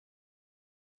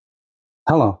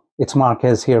Hello, it's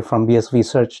Marquez here from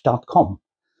bsvsearch.com.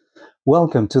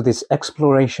 Welcome to this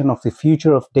exploration of the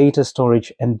future of data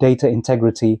storage and data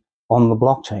integrity on the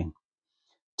blockchain.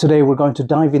 Today we're going to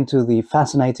dive into the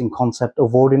fascinating concept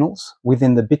of ordinals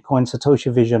within the Bitcoin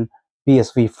Satoshi Vision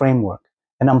BSV framework.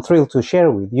 And I'm thrilled to share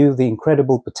with you the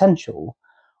incredible potential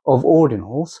of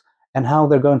ordinals and how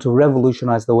they're going to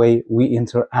revolutionize the way we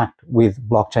interact with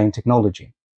blockchain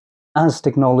technology. As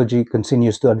technology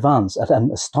continues to advance at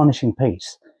an astonishing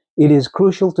pace, it is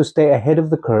crucial to stay ahead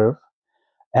of the curve,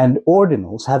 and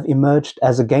ordinals have emerged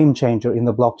as a game changer in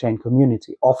the blockchain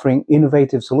community, offering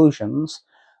innovative solutions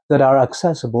that are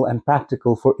accessible and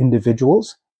practical for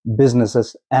individuals,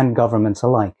 businesses, and governments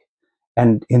alike.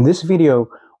 And in this video,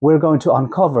 we're going to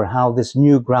uncover how this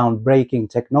new groundbreaking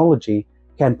technology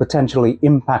can potentially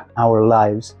impact our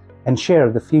lives and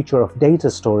share the future of data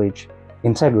storage,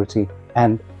 integrity,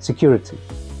 and security.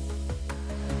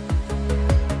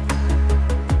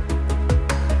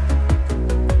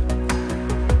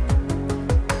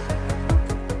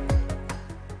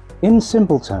 In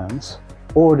simple terms,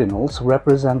 ordinals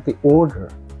represent the order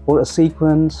or a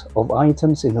sequence of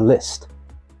items in a list.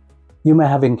 You may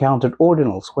have encountered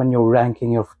ordinals when you're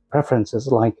ranking your preferences,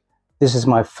 like this is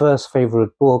my first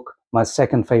favorite book, my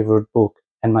second favorite book,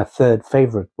 and my third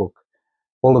favorite book.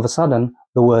 All of a sudden,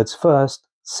 the words first,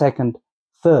 second,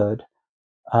 third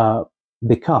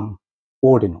become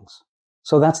ordinals.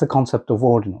 So that's the concept of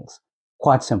ordinals.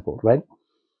 Quite simple, right?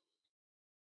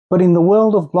 But in the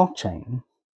world of blockchain,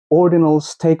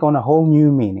 ordinals take on a whole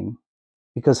new meaning,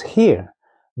 because here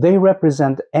they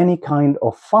represent any kind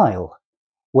of file,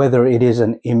 whether it is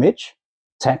an image,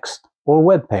 text, or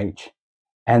web page.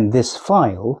 And this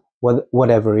file,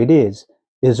 whatever it is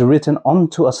written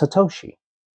onto a Satoshi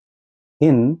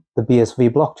in the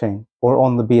BSV blockchain or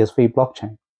on the BSV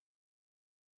blockchain.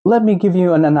 Let me give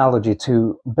you an analogy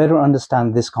to better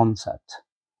understand this concept.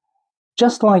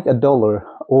 Just like a dollar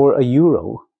or a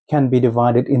euro can be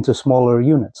divided into smaller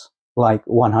units, like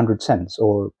 100 cents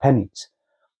or pennies,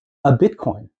 a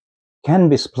Bitcoin can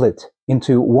be split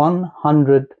into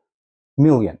 100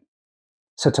 million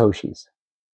Satoshis.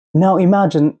 Now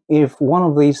imagine if one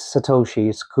of these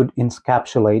Satoshis could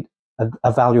encapsulate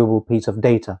a valuable piece of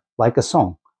data, like a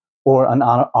song, or an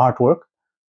artwork,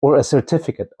 or a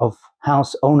certificate of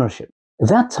house ownership.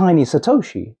 That tiny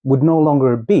Satoshi would no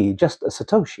longer be just a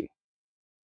Satoshi,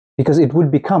 because it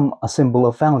would become a symbol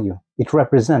of value. It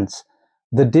represents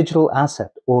the digital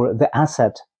asset, or the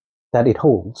asset that it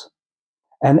holds.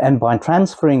 And by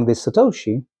transferring this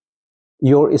Satoshi,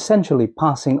 you're essentially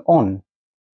passing on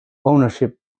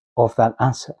ownership of that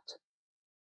asset.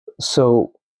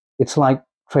 So it's like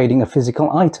trading a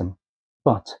physical item,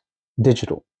 but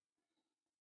digital.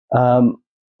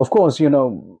 Of course,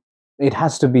 it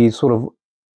has to be sort of,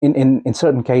 in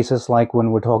certain cases, like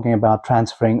when we're talking about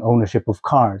transferring ownership of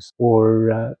cars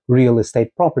or real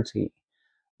estate property,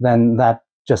 then that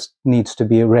just needs to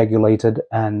be regulated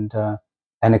and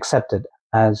accepted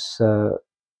as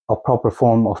a proper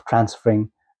form of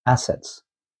transferring assets.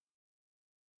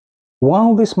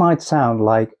 While this might sound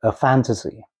like a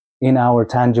fantasy in our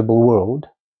tangible world,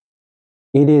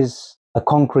 it is a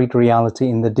concrete reality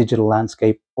in the digital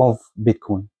landscape of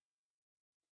Bitcoin.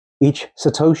 Each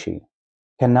Satoshi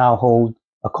can now hold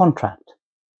a contract,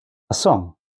 a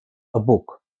song, a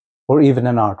book, or even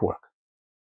an artwork.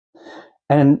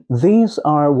 And these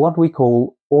are what we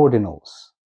call ordinals,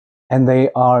 and they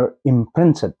are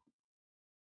imprinted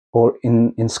or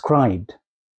inscribed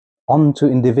onto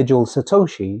individual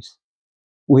Satoshis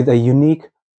with a unique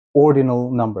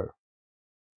ordinal number,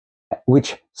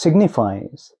 which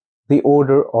signifies the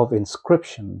order of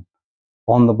inscription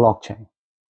on the blockchain.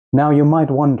 Now you might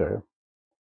wonder,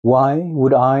 why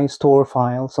would I store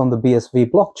files on the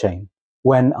BSV blockchain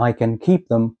when I can keep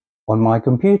them on my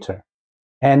computer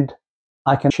and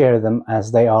I can share them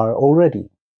as they are already?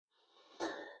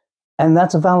 And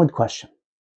that's a valid question.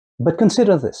 But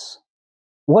consider this.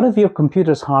 What if your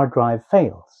computer's hard drive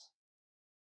fails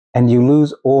and you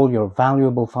lose all your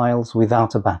valuable files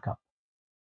without a backup?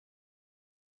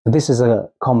 This is a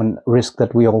common risk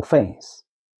that we all face.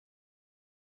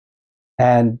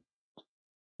 And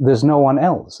there's no one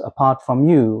else apart from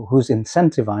you who's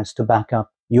incentivized to back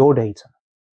up your data.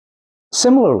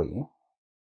 Similarly,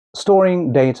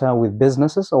 storing data with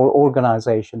businesses or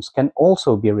organizations can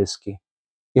also be risky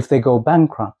if they go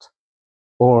bankrupt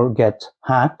or get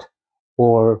hacked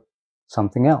or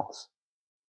something else.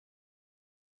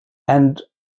 And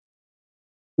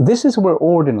this is where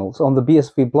ordinals on the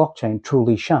BSV blockchain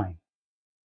truly shine,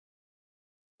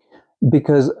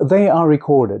 because they are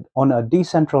recorded on a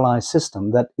decentralized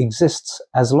system that exists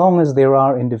as long as there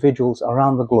are individuals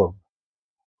around the globe.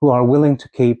 who are willing to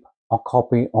keep a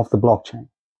copy of the blockchain.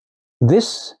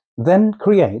 This then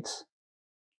creates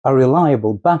a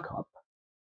reliable backup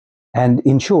and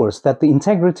ensures that the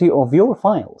integrity of your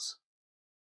files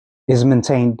is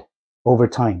maintained over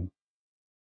time.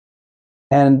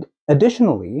 And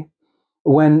additionally,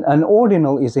 when an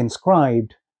ordinal is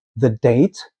inscribed, the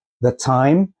date, the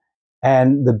time,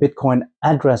 and the Bitcoin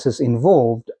addresses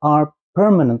involved are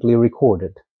permanently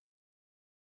recorded.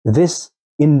 This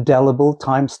indelible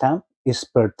timestamp is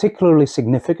particularly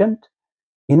significant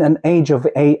in an age of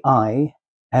AI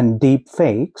and deep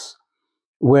fakes,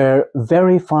 where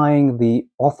verifying the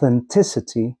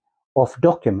authenticity of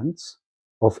documents,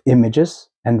 of images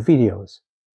and videos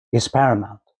is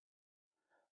paramount.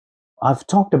 I've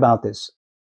talked about this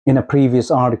in a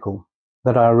previous article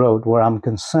that I wrote, where I'm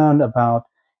concerned about,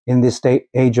 in this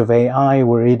age of AI,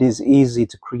 where it is easy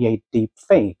to create deep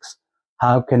fakes,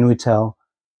 how can we tell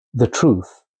the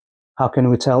truth? How can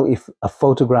we tell if a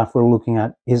photograph we're looking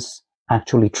at is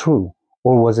actually true,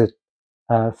 or was it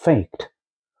faked?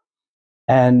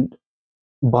 And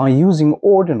by using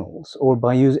ordinals, or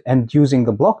using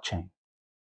the blockchain,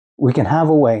 we can have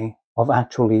a way of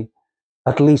actually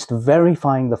at least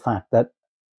verifying the fact that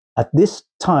at this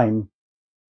time,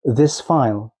 this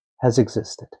file has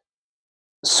existed.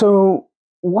 So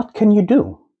what can you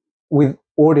do with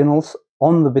ordinals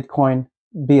on the Bitcoin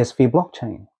BSV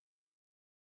blockchain?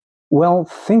 Well,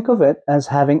 think of it as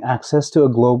having access to a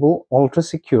global,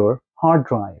 ultra-secure hard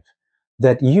drive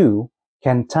that you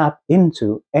can tap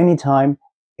into anytime,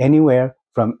 anywhere,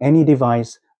 from any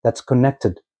device that's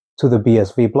connected to the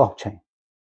BSV blockchain.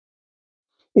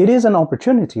 It is an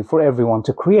opportunity for everyone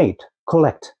to create,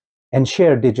 collect, and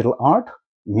share digital art,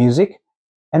 music,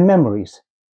 and memories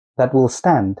that will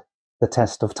stand the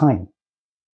test of time.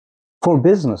 For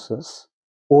businesses,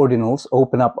 ordinals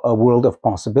open up a world of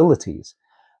possibilities.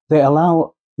 They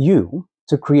allow you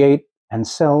to create and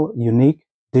sell unique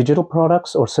digital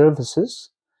products or services,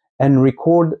 and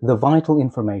record the vital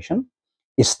information,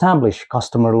 establish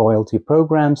customer loyalty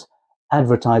programs,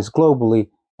 advertise globally,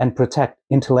 and protect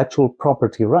intellectual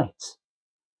property rights.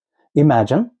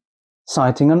 Imagine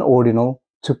citing an ordinal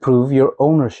to prove your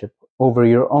ownership over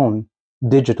your own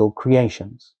digital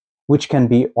creations, which can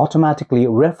be automatically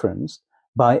referenced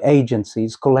by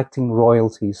agencies collecting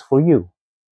royalties for you.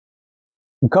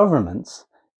 Governments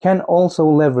can also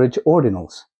leverage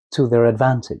ordinals to their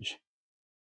advantage.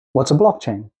 What's a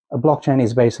blockchain? A blockchain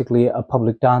is basically a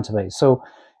public database, so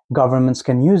governments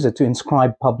can use it to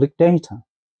inscribe public data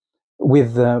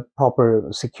with the proper,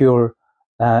 secure,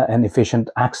 and efficient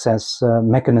access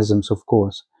mechanisms, of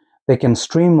course. They can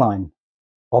streamline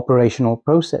operational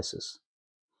processes.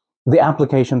 The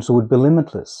applications would be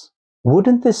limitless.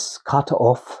 Wouldn't this cut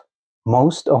off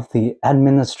most of the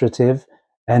administrative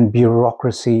and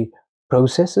bureaucracy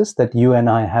processes that you and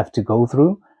I have to go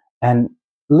through and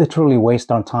literally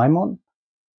waste our time on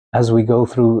as we go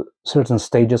through certain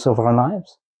stages of our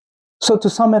lives? So to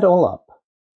sum it all up,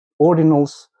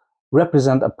 ordinals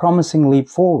represent a promising leap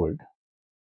forward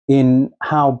in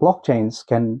how blockchains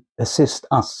can assist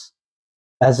us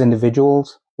as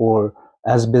individuals, or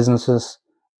as businesses,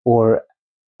 or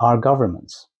our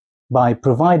governments, by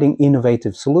providing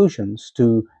innovative solutions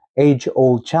to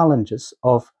age-old challenges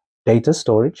of data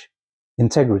storage,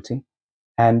 integrity,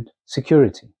 and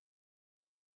security.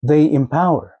 They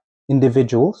empower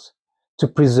individuals to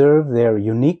preserve their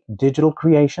unique digital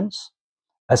creations,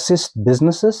 assist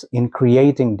businesses in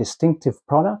creating distinctive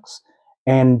products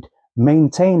and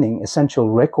maintaining essential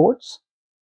records,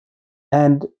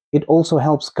 and it also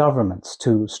helps governments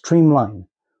to streamline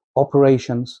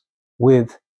operations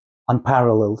with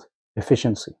unparalleled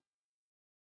efficiency.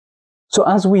 So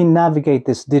as we navigate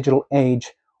this digital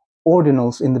age,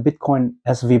 ordinals in the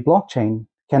BitcoinSV blockchain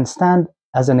can stand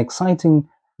as an exciting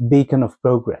beacon of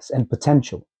progress and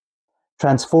potential,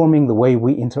 transforming the way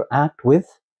we interact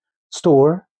with,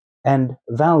 store, and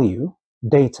value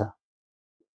data.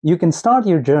 You can start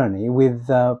your journey with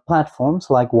platforms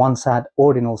like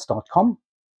ordinals.com,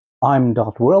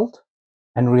 Aym.World,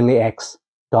 and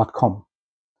reallyx.com.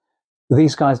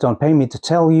 These guys don't pay me to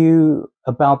tell you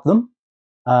about them.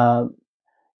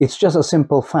 It's just a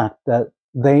simple fact that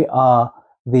they are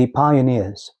the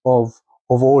pioneers of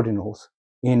ordinals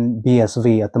in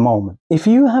BSV at the moment. If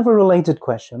you have a related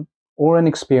question, or an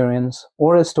experience,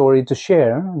 or a story to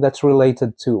share that's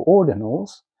related to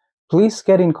ordinals, please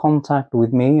get in contact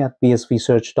with me at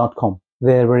bsvsearch.com.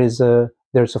 There's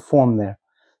a form there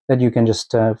that you can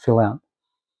just fill out.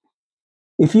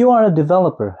 If you are a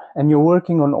developer and you're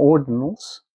working on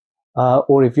ordinals,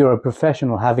 or if you're a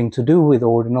professional having to do with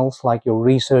ordinals, like you're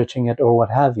researching it or what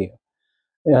have you,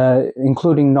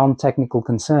 including non-technical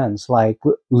concerns like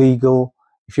legal,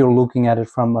 if you're looking at it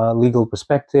from a legal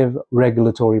perspective,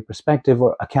 regulatory perspective,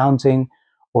 or accounting,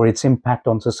 or its impact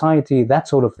on society, that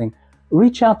sort of thing,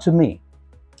 reach out to me.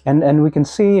 And we can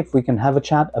see if we can have a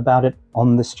chat about it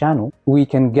on this channel. We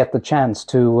can get the chance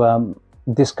to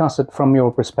discuss it from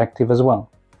your perspective as well.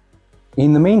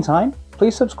 In the meantime,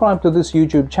 please subscribe to this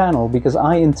YouTube channel because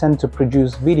I intend to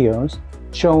produce videos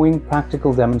showing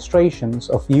practical demonstrations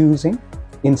of using,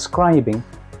 inscribing,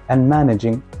 and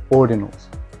managing ordinals.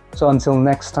 So until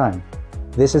next time,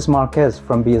 this is Marquez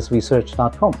from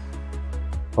bsvsearch.com.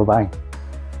 Bye-bye.